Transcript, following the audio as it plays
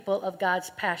People of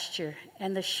God's pasture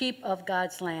and the sheep of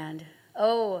God's land.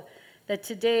 Oh, that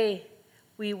today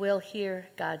we will hear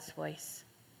God's voice.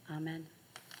 Amen.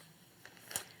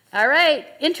 All right,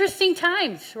 interesting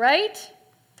times, right,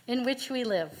 in which we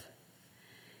live.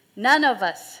 None of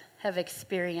us have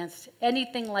experienced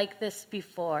anything like this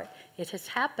before. It has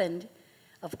happened,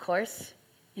 of course,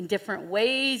 in different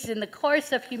ways in the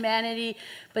course of humanity,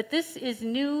 but this is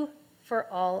new for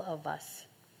all of us.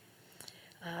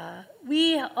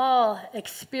 We all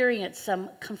experience some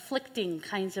conflicting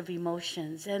kinds of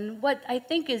emotions, and what I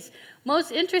think is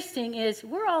most interesting is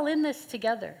we're all in this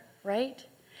together, right?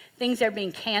 Things are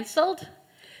being canceled,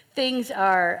 things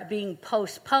are being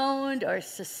postponed or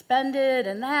suspended,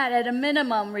 and that at a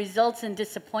minimum results in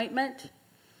disappointment,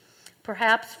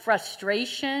 perhaps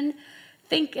frustration.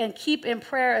 Think and keep in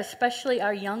prayer especially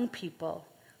our young people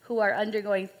who are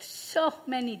undergoing so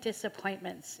many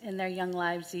disappointments in their young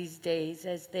lives these days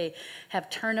as they have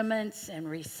tournaments and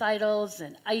recitals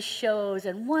and ice shows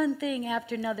and one thing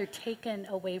after another taken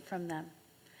away from them.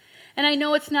 And I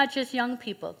know it's not just young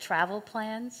people. Travel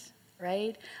plans,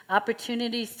 right?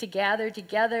 Opportunities to gather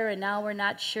together, and now we're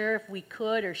not sure if we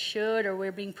could or should, or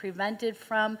we're being prevented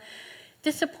from.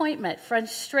 Disappointment,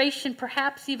 frustration,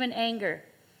 perhaps even anger.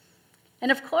 And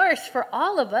of course, for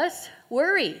all of us,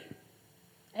 worry,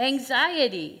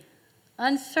 anxiety,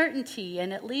 uncertainty,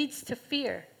 and it leads to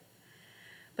fear.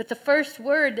 But the first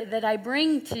word that I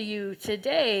bring to you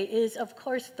today is, of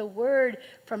course, the word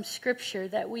from Scripture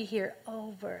that we hear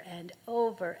over and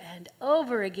over and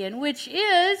over again, which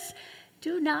is,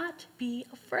 do not be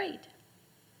afraid.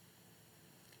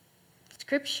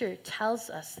 Scripture tells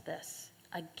us this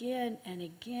again and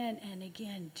again and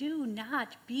again. Do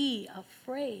not be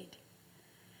afraid.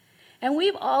 And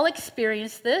we've all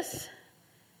experienced this.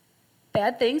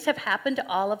 Bad things have happened to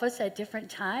all of us at different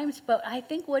times, but I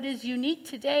think what is unique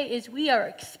today is we are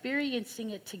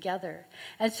experiencing it together.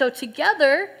 And so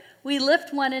together, we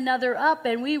lift one another up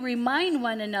and we remind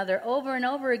one another over and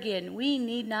over again, we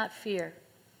need not fear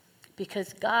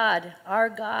because God, our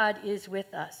God, is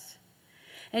with us.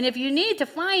 And if you need to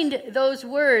find those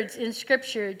words in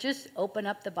Scripture, just open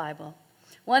up the Bible.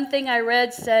 One thing I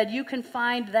read said you can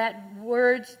find that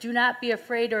words, do not be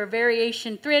afraid, or a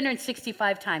variation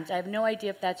 365 times. I have no idea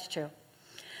if that's true.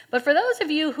 But for those of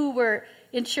you who were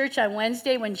in church on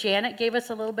Wednesday when Janet gave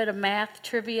us a little bit of math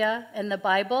trivia and the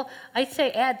Bible, I'd say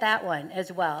add that one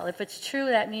as well. If it's true,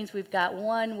 that means we've got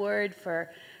one word for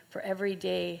every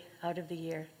day out of the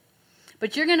year.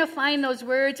 But you're going to find those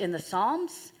words in the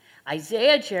Psalms,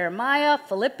 Isaiah, Jeremiah,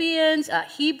 Philippians,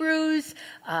 Hebrews,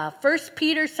 1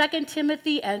 Peter, 2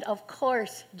 Timothy, and of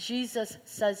course, Jesus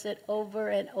says it over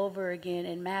and over again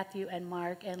in Matthew and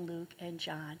Mark and Luke and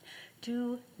John.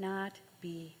 Do not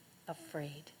be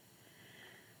afraid.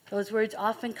 Those words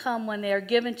often come when they are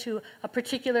given to a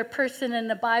particular person in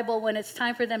the Bible when it's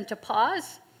time for them to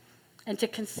pause and to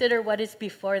consider what is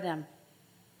before them.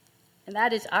 And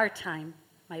that is our time,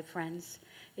 my friends.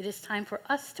 It is time for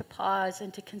us to pause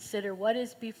and to consider what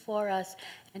is before us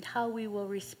and how we will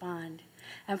respond.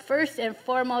 And first and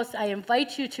foremost, I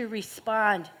invite you to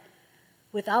respond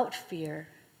without fear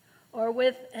or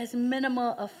with as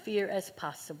minimal of fear as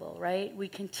possible, right? We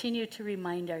continue to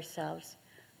remind ourselves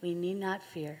we need not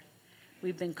fear.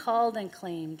 We've been called and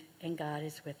claimed, and God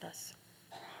is with us.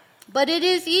 But it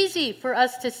is easy for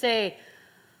us to say,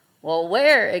 well,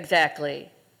 where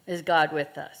exactly is God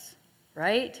with us,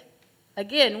 right?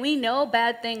 Again, we know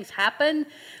bad things happen.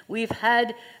 We've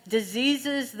had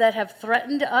diseases that have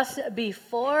threatened us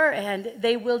before, and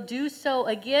they will do so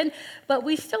again. But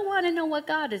we still want to know what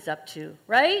God is up to,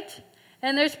 right?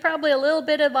 And there's probably a little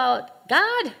bit about,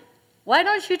 God, why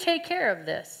don't you take care of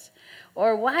this?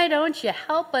 Or why don't you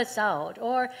help us out?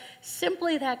 Or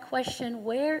simply that question,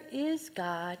 where is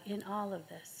God in all of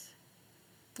this?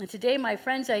 And today, my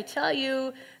friends, I tell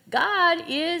you, God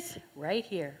is right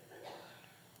here.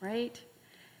 Right?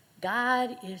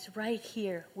 God is right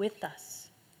here with us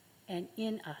and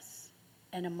in us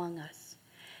and among us.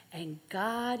 And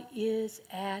God is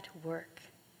at work.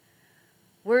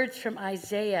 Words from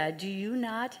Isaiah, do you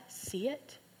not see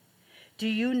it? Do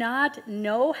you not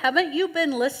know? Haven't you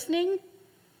been listening?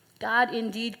 God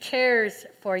indeed cares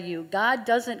for you. God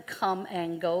doesn't come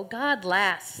and go. God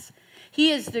lasts.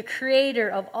 He is the creator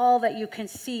of all that you can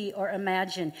see or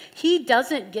imagine. He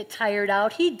doesn't get tired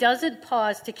out. He doesn't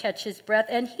pause to catch his breath,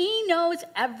 and he knows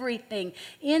everything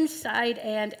inside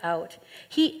and out.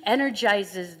 He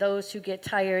energizes those who get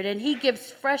tired, and he gives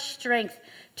fresh strength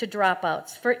to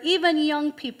dropouts. For even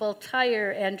young people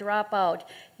tire and drop out.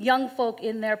 Young folk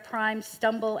in their prime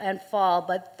stumble and fall,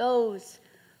 but those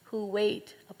who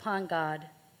wait upon God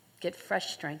get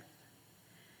fresh strength.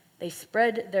 They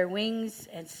spread their wings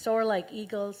and soar like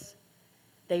eagles.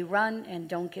 They run and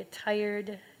don't get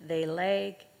tired. They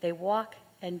lag. They walk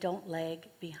and don't lag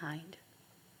behind.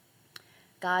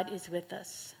 God is with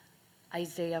us.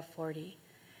 Isaiah 40.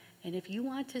 And if you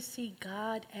want to see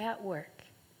God at work,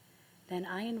 then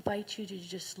I invite you to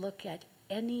just look at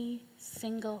any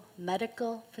single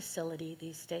medical facility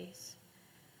these days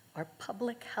or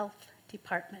public health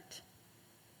department.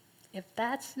 If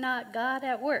that's not God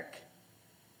at work,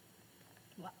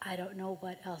 well, I don't know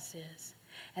what else is.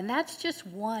 And that's just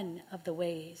one of the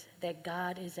ways that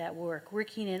God is at work,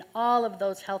 working in all of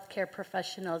those healthcare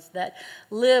professionals that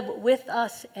live with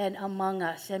us and among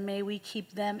us. And may we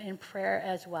keep them in prayer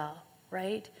as well,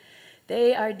 right?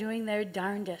 They are doing their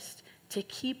darndest to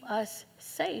keep us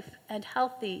safe and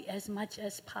healthy as much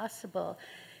as possible.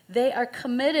 They are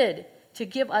committed to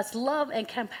give us love and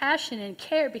compassion and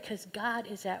care because God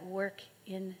is at work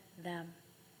in them.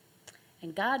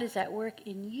 And God is at work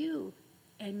in you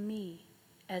and me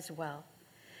as well.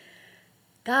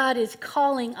 God is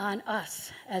calling on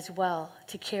us as well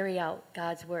to carry out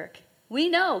God's work. We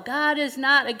know God is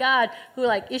not a God who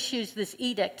issues this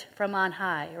edict from on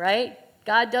high, right?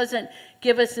 God doesn't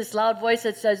give us this loud voice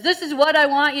that says, this is what I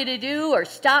want you to do, or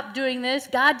stop doing this.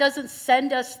 God doesn't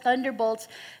send us thunderbolts.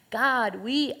 God,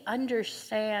 we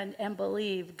understand and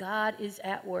believe God is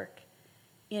at work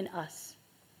in us,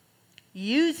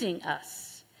 using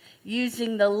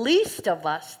the least of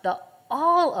us,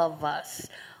 all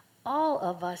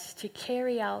of us to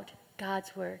carry out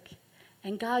God's work.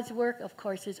 And God's work, of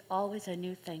course, is always a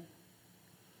new thing.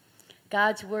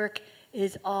 God's work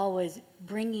is always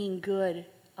bringing good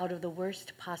out of the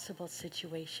worst possible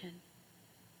situation.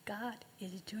 God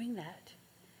is doing that.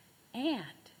 And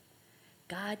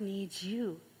God needs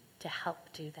you to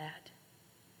help do that.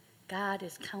 God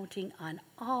is counting on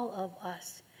all of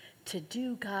us to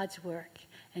do God's work.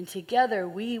 And together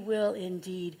we will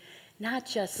indeed not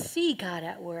just see God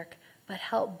at work, but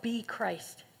help be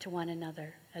Christ to one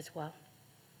another as well.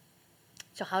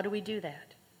 So how do we do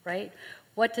that, right?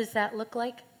 What does that look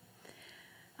like?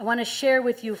 I want to share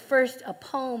with you first a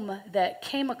poem that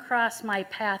came across my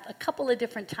path a couple of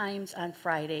different times on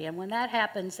Friday. And when that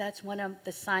happens, that's one of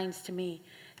the signs to me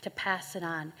to pass it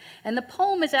on. And the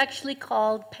poem is actually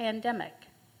called Pandemic.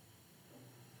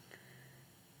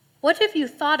 What if you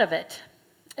thought of it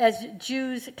as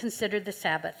Jews considered the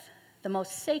Sabbath, the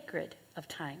most sacred of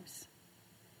times?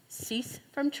 Cease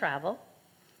from travel,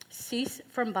 cease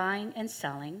from buying and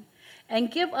selling,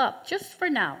 and give up, just for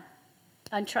now,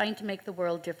 on trying to make the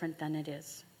world different than it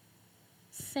is.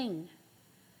 Sing,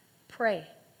 pray,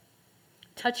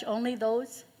 touch only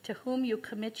those to whom you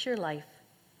commit your life,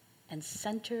 and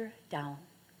center down.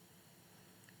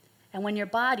 And when your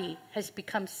body has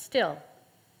become still,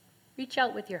 reach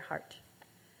out with your heart.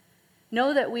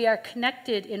 Know that we are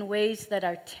connected in ways that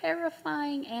are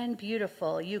terrifying and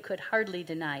beautiful. You could hardly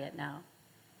deny it now.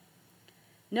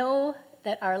 Know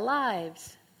that our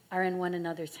lives are in one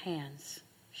another's hands.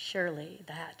 Surely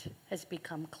that has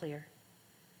become clear.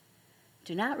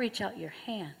 Do not reach out your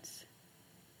hands.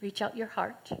 Reach out your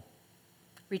heart.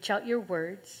 Reach out your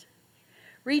words.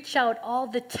 Reach out all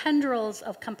the tendrils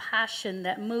of compassion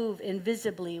that move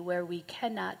invisibly where we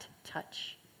cannot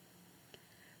touch.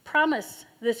 Promise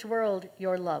this world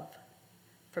your love,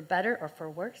 for better or for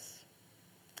worse,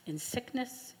 in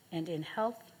sickness and in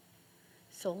health,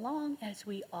 so long as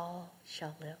we all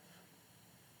shall live.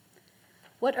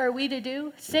 What are we to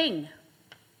do? Sing,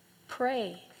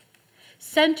 pray,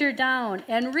 center down,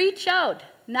 and reach out,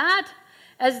 not,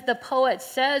 as the poet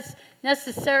says,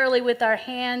 necessarily with our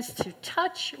hands to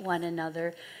touch one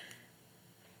another,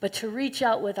 but to reach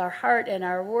out with our heart and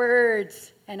our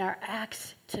words and our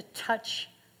acts to touch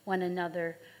one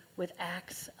another with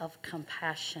acts of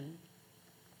compassion.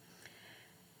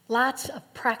 Lots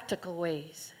of practical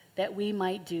ways that we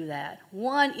might do that.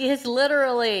 One is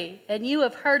literally, and you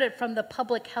have heard it from the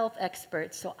public health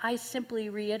experts, so I simply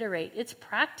reiterate, it's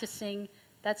practicing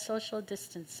that social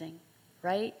distancing,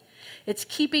 right? It's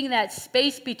keeping that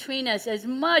space between us as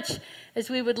much as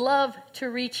we would love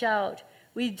to reach out.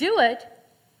 We do it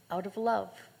out of love.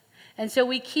 And so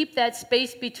we keep that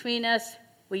space between us.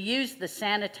 We use the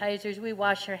sanitizers. We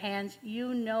wash our hands.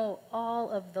 You know all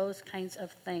of those kinds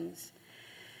of things.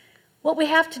 What we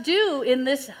have to do in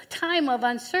this time of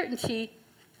uncertainty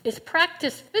is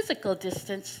practice physical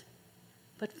distance,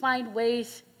 but find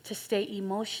ways to stay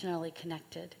emotionally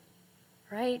connected,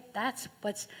 right? That's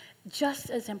what's just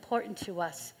as important to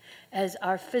us as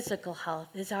our physical health,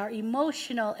 is our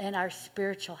emotional and our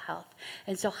spiritual health.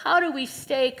 And so how do we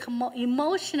stay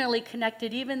emotionally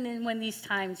connected even when these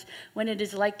times when it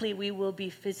is likely we will be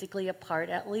physically apart,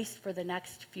 at least for the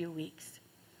next few weeks?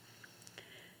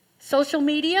 Social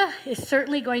media is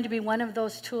certainly going to be one of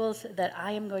those tools that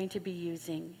I am going to be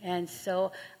using. And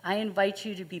so I invite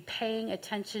you to be paying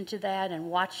attention to that and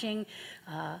watching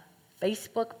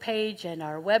Facebook page and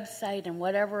our website and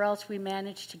whatever else we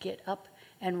manage to get up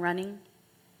and running.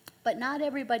 But not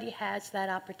everybody has that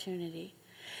opportunity.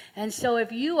 And so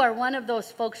if you are one of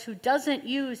those folks who doesn't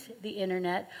use the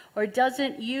internet or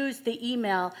doesn't use the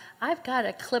email, I've got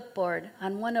a clipboard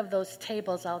on one of those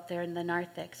tables out there in the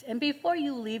narthex. And before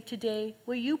you leave today,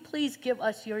 will you please give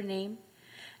us your name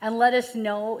and let us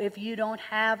know if you don't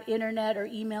have internet or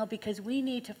email, because we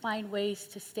need to find ways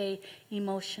to stay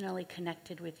emotionally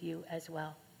connected with you as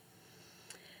well.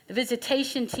 The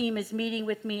visitation team is meeting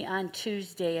with me on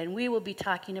Tuesday, and we will be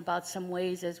talking about some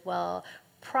ways as well,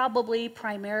 probably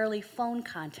primarily phone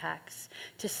contacts,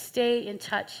 to stay in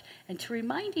touch and to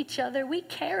remind each other we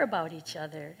care about each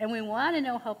other and we want to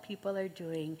know how people are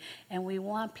doing, and we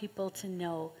want people to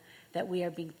know that we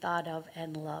are being thought of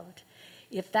and loved.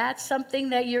 If that's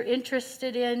something that you're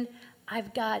interested in,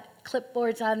 I've got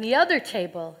clipboards on the other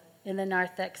table in the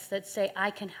narthex that say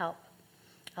I can help.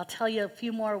 I'll tell you a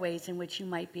few more ways in which you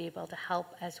might be able to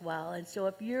help as well. And so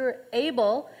if you're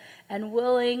able and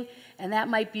willing, and that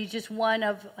might be just one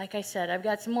of, like I said, I've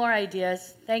got some more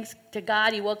ideas. Thanks to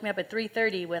God, he woke me up at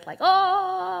 3:30 with like,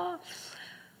 oh.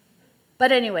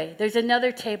 But anyway, there's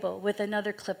another table with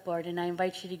another clipboard, and I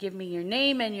invite you to give me your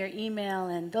name and your email,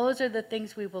 and those are the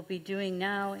things we will be doing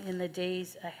now in the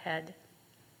days ahead.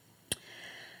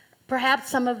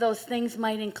 Perhaps some of those things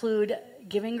might include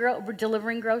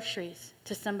delivering groceries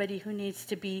to somebody who needs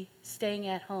to be staying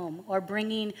at home, or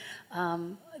bringing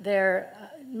their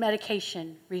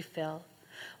medication refill.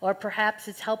 Or perhaps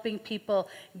it's helping people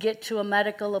get to a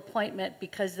medical appointment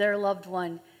because their loved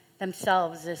one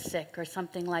themselves is sick or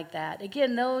something like that.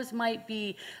 Again, those might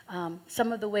be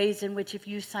some of the ways in which if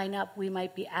you sign up, we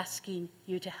might be asking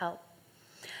you to help.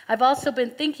 I've also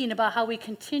been thinking about how we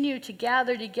continue to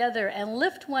gather together and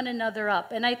lift one another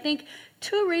up. And I think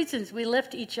two reasons we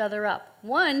lift each other up.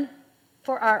 One,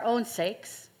 for our own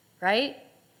sakes, right?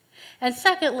 And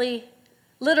secondly,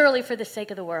 literally for the sake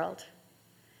of the world.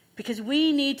 Because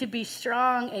we need to be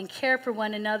strong and care for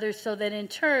one another so that in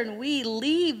turn we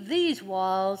leave these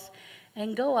walls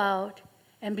and go out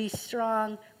and be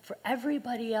strong for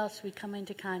everybody else we come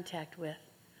into contact with.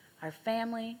 Our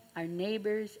family, our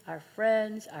neighbors, our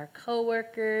friends, our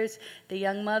coworkers, the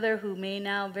young mother who may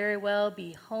now very well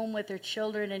be home with her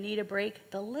children and need a break.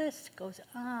 The list goes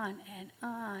on and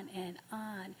on and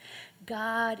on.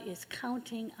 God is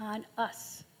counting on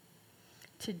us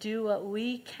to do what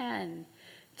we can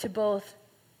to both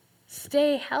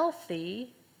stay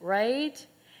healthy, right,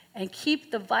 and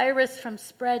keep the virus from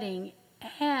spreading,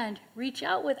 and reach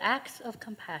out with acts of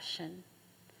compassion.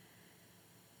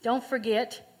 Don't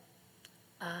forget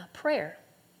prayer.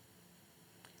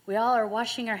 We all are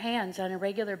washing our hands on a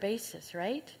regular basis,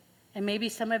 right? And maybe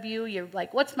some of you're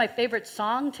like, what's my favorite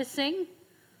song to sing?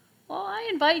 Well, I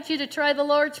invite you to try the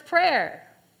Lord's Prayer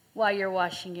while you're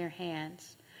washing your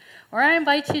hands. Or I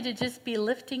invite you to just be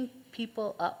lifting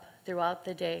people up throughout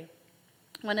the day.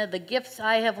 One of the gifts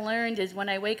I have learned is when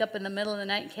I wake up in the middle of the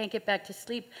night and can't get back to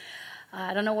sleep,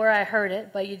 I don't know where I heard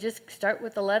it, but you just start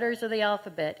with the letters of the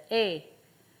alphabet, A.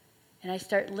 And I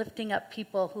start lifting up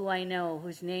people who I know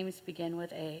whose names begin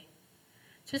with A.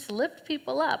 Just lift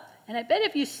people up. And I bet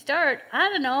if you start, I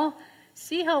don't know,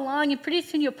 see how long, and pretty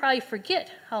soon you'll probably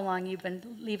forget how long you've been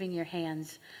leaving your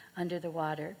hands under the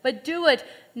water. But do it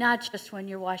not just when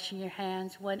you're washing your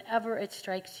hands, whenever it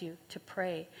strikes you to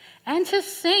pray. And to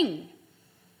sing,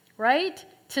 right?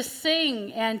 To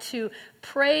sing and to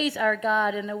praise our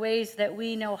God in the ways that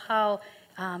we know how,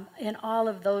 in all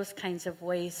of those kinds of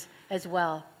ways as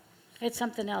well. It's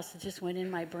something else that just went in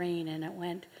my brain and it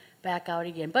went back out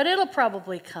again. But it'll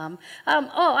probably come.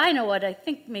 I know what I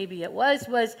think maybe it was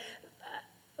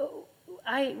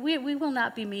we will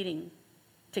not be meeting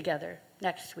together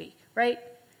next week, right?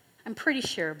 I'm pretty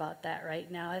sure about that right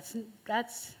now.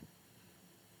 That's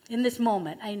in this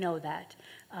moment, I know that.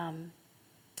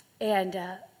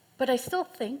 But I still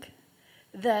think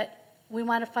that we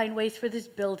want to find ways for this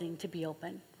building to be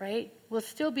open, right? We'll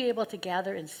still be able to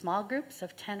gather in small groups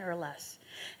of 10 or less.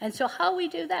 And so how we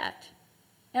do that,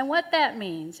 and what that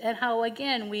means, and how,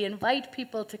 again, we invite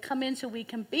people to come in so we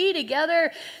can be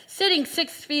together, sitting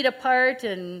 6 feet apart,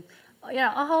 and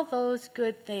all those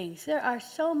good things. There are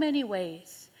so many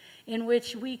ways in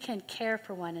which we can care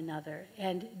for one another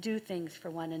and do things for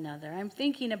one another. I'm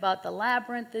thinking about the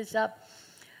Labyrinth is up.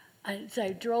 As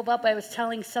I drove up, I was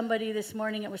telling somebody this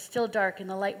morning it was still dark and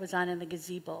the light was on in the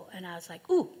gazebo. And I was like,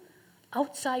 ooh,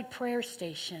 outside prayer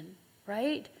station,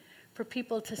 right? For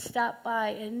people to stop by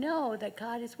and know that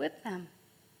God is with them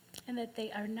and that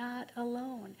they are not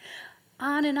alone.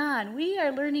 On and on. We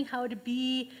are learning how to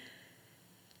be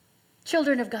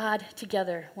children of God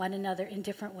together, one another in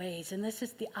different ways. And this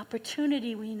is the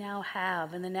opportunity we now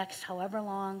have in the next however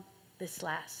long this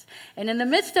lasts. And in the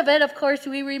midst of it, of course,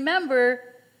 we remember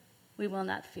we will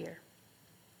not fear,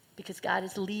 because God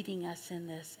is leading us in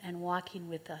this and walking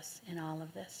with us in all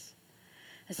of this.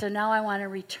 And so now I want to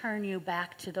return you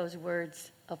back to those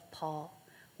words of Paul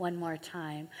one more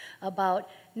time about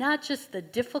not just the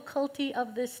difficulty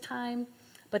of this time,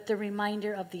 but the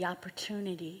reminder of the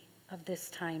opportunity of this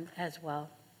time as well.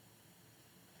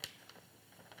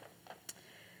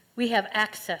 We have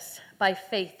access by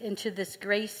faith into this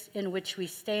grace in which we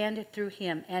stand through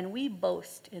him, and we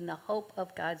boast in the hope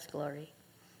of God's glory.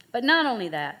 But not only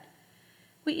that,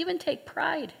 we even take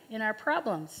pride in our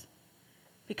problems,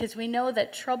 because we know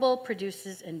that trouble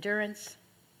produces endurance,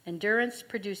 endurance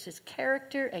produces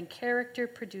character, and character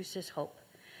produces hope.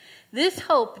 This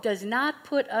hope does not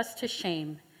put us to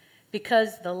shame,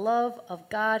 because the love of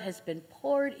God has been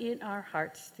poured in our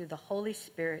hearts through the Holy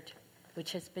Spirit,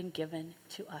 which has been given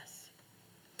to us.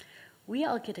 We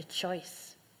all get a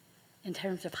choice in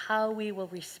terms of how we will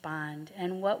respond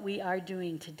and what we are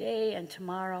doing today and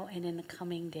tomorrow and in the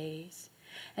coming days.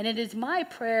 And it is my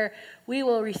prayer we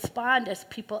will respond as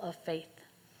people of faith,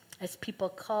 as people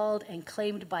called and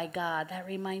claimed by God. That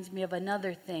reminds me of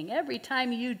another thing. Every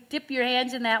time you dip your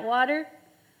hands in that water,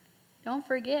 don't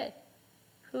forget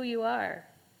who you are,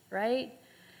 right?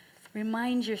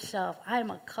 Remind yourself, I'm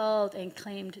a called and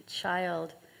claimed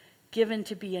child, given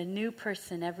to be a new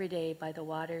person every day by the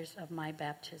waters of my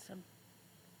baptism.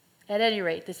 At any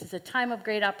rate, this is a time of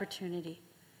great opportunity,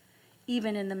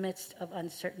 even in the midst of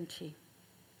uncertainty.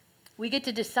 We get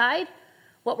to decide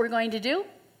what we're going to do.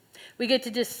 We get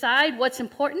to decide what's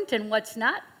important and what's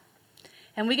not.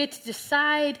 And we get to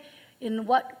decide in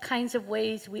what kinds of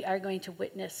ways we are going to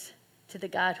witness to the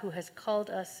God who has called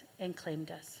us and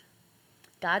claimed us.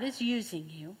 God is using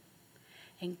you,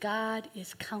 and God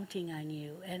is counting on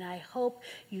you. And I hope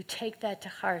you take that to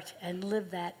heart and live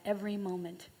that every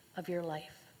moment of your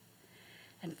life.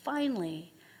 And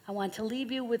finally, I want to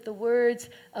leave you with the words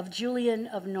of Julian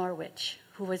of Norwich,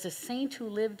 who was a saint who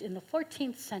lived in the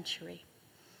 14th century.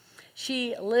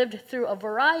 She lived through a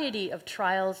variety of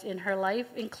trials in her life,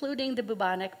 including the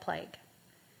bubonic plague.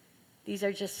 These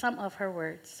are just some of her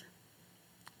words.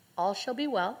 All shall be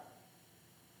well,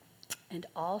 and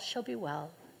all shall be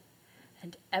well,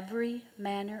 and every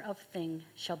manner of thing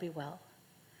shall be well.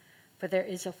 For there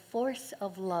is a force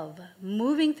of love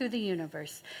moving through the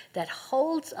universe that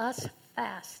holds us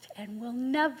fast and will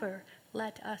never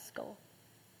let us go.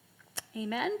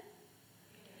 Amen?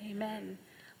 Amen.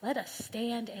 Let us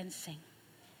stand and sing.